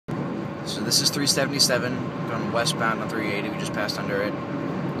So this is 377 going westbound on 380. We just passed under it.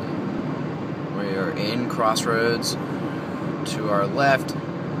 We are in Crossroads. To our left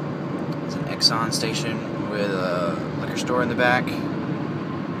is an Exxon station with a liquor store in the back.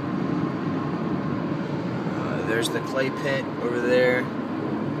 There's the clay pit over there.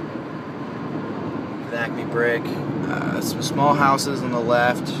 The Acme brick. Some small houses on the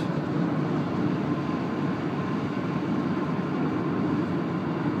left.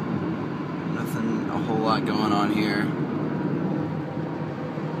 Nothing a whole lot going on here.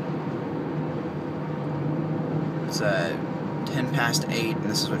 It's 10 past 8, and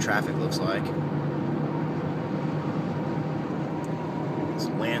this is what traffic looks like. It's a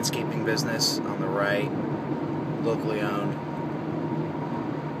landscaping business on the right, locally owned.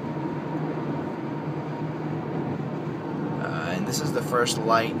 And this is the first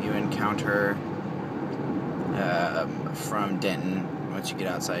light you encounter from Denton once you get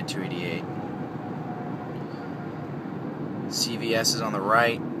outside 288. CVS is on the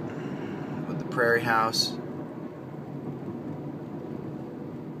right with the Prairie House.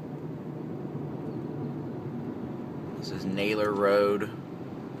 This is Naylor Road,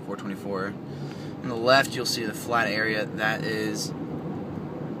 424. On the left, you'll see the flat area. That is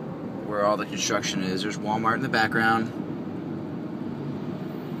where all the construction is. There's Walmart in the background.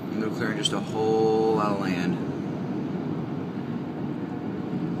 And they're clearing just a whole lot of land.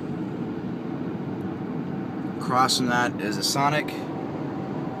 Across from that is a Sonic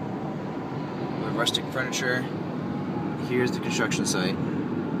with rustic furniture. Here's the construction site.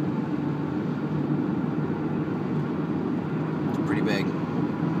 Pretty big.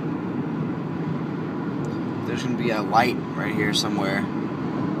 There's going to be a light right here somewhere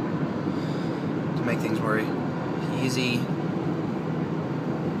to make things more easy.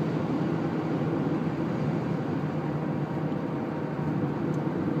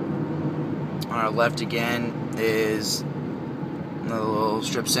 On our left again is another little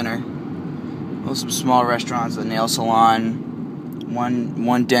strip center. Some small restaurants, a nail salon,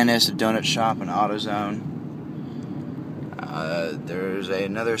 one dentist, a donut shop, an AutoZone. There's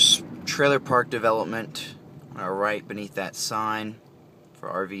another trailer park development on our right beneath that sign for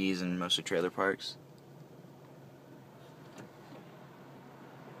RVs and mostly trailer parks.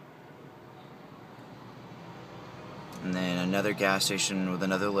 And then another gas station with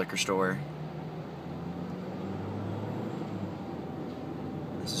another liquor store.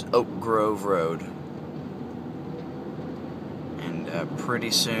 This is Oak Grove Road. And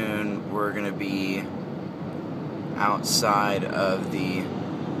pretty soon we're going to be outside of the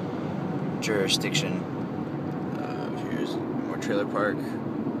jurisdiction. Here's more trailer park.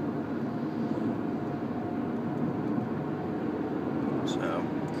 So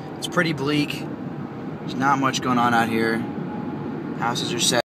it's pretty bleak. There's not much going on out here. Houses are set.